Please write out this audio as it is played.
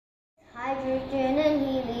hydrogen and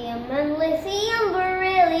helium and lithium,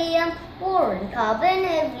 beryllium, boron, carbon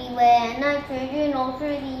everywhere, nitrogen all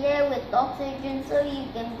through the air with oxygen so you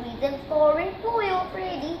can breathe, and fluorine for your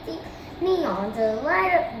pretty teeth, neon to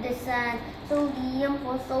light up the sun, sodium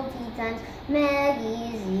for salty times,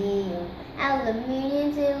 magnesium,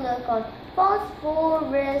 aluminium, silicon,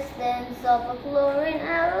 phosphorus, then sulfur, chlorine,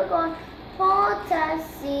 argon,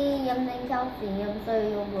 potassium, then calcium so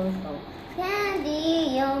you'll grow strong,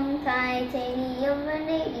 Scandium, titanium,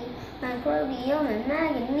 vanadium, microbium, and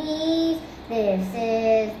manganese. This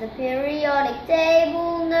is the periodic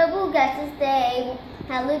table. Noble gases stable.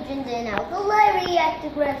 Halogens and alkali react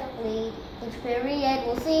aggressively. Each period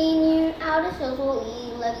will see new outer shells will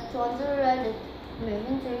electrons are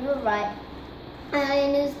moving to your right.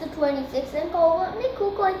 Iron is the 26th, and cobalt,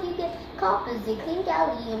 nickel, coin, you get copper, zinc, and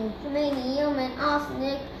gallium, germanium and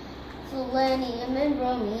arsenic, Selenium and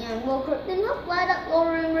Bromine, will Krypton help light up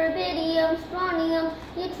Chlorine, Rubidium, Strontium,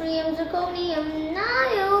 Yttrium, Zirconium,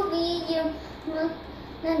 Niobium,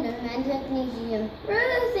 Molybdenum and Magnesium,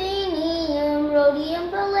 Ruthenium, Rhodium,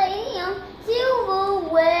 Palladium,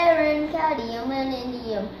 Silverware and Cadmium and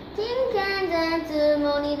Indium, tin cans,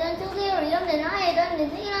 antimony, then Tellurium, then iodine, then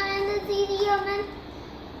xenon and the cesium, and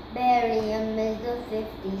Beryllium is the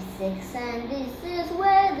 56th, and this is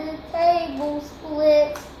where the table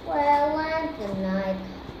splits. Well, and tonight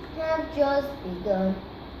have just begun.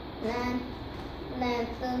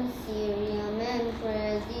 Lithium, cerium, and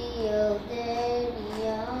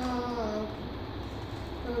praseodymium,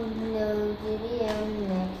 Vanadium,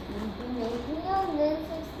 next Magnesium, then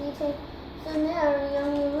 62,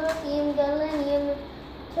 Samarium, Lithium, Gallium,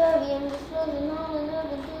 Terbium, disclosing all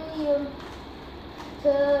another Beryllium,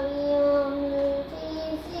 Terbium,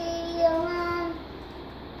 Lutetium,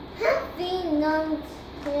 having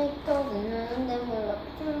and then we're up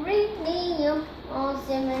to Rhenium,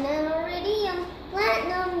 Osmium and Iridium,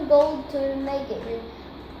 platinum, gold to make you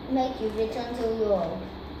rich until you're old.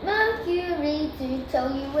 Mercury to tell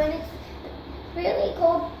you when it's really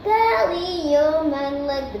cold. Gallium and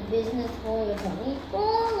lead the business for your tummy.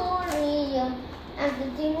 Fluorine, and the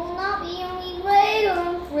thing will not be only greater.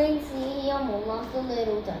 Francium will last a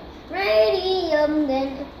little time. Radium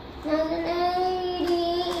then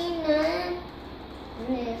 1989.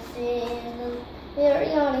 This is the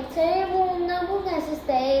periodic table, noble gases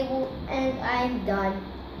stable, and I'm done.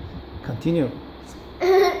 Continue.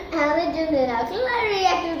 Halogens and alkali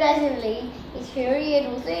react aggressively. Each period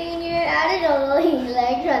will see new added all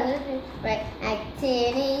electrons. Right,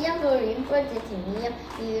 actinium, fluorine, potassium,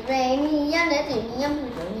 uranium, neptunium,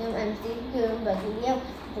 plutonium, and zinc, beryllium,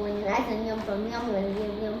 Magnesium, Chromium,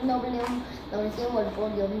 Beryllium, Nobelium, Lithium,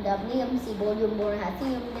 Rhodium, Gallium, Cobalt, Boron,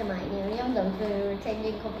 Germanium,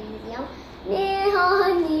 Sulfur, Cobalt,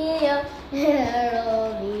 Neodymium,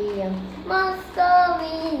 Beryllium,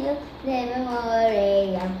 Moscovium,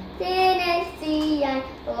 Memorium, Tennessee,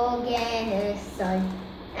 Organocide,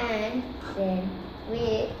 and then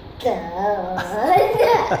we're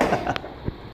done.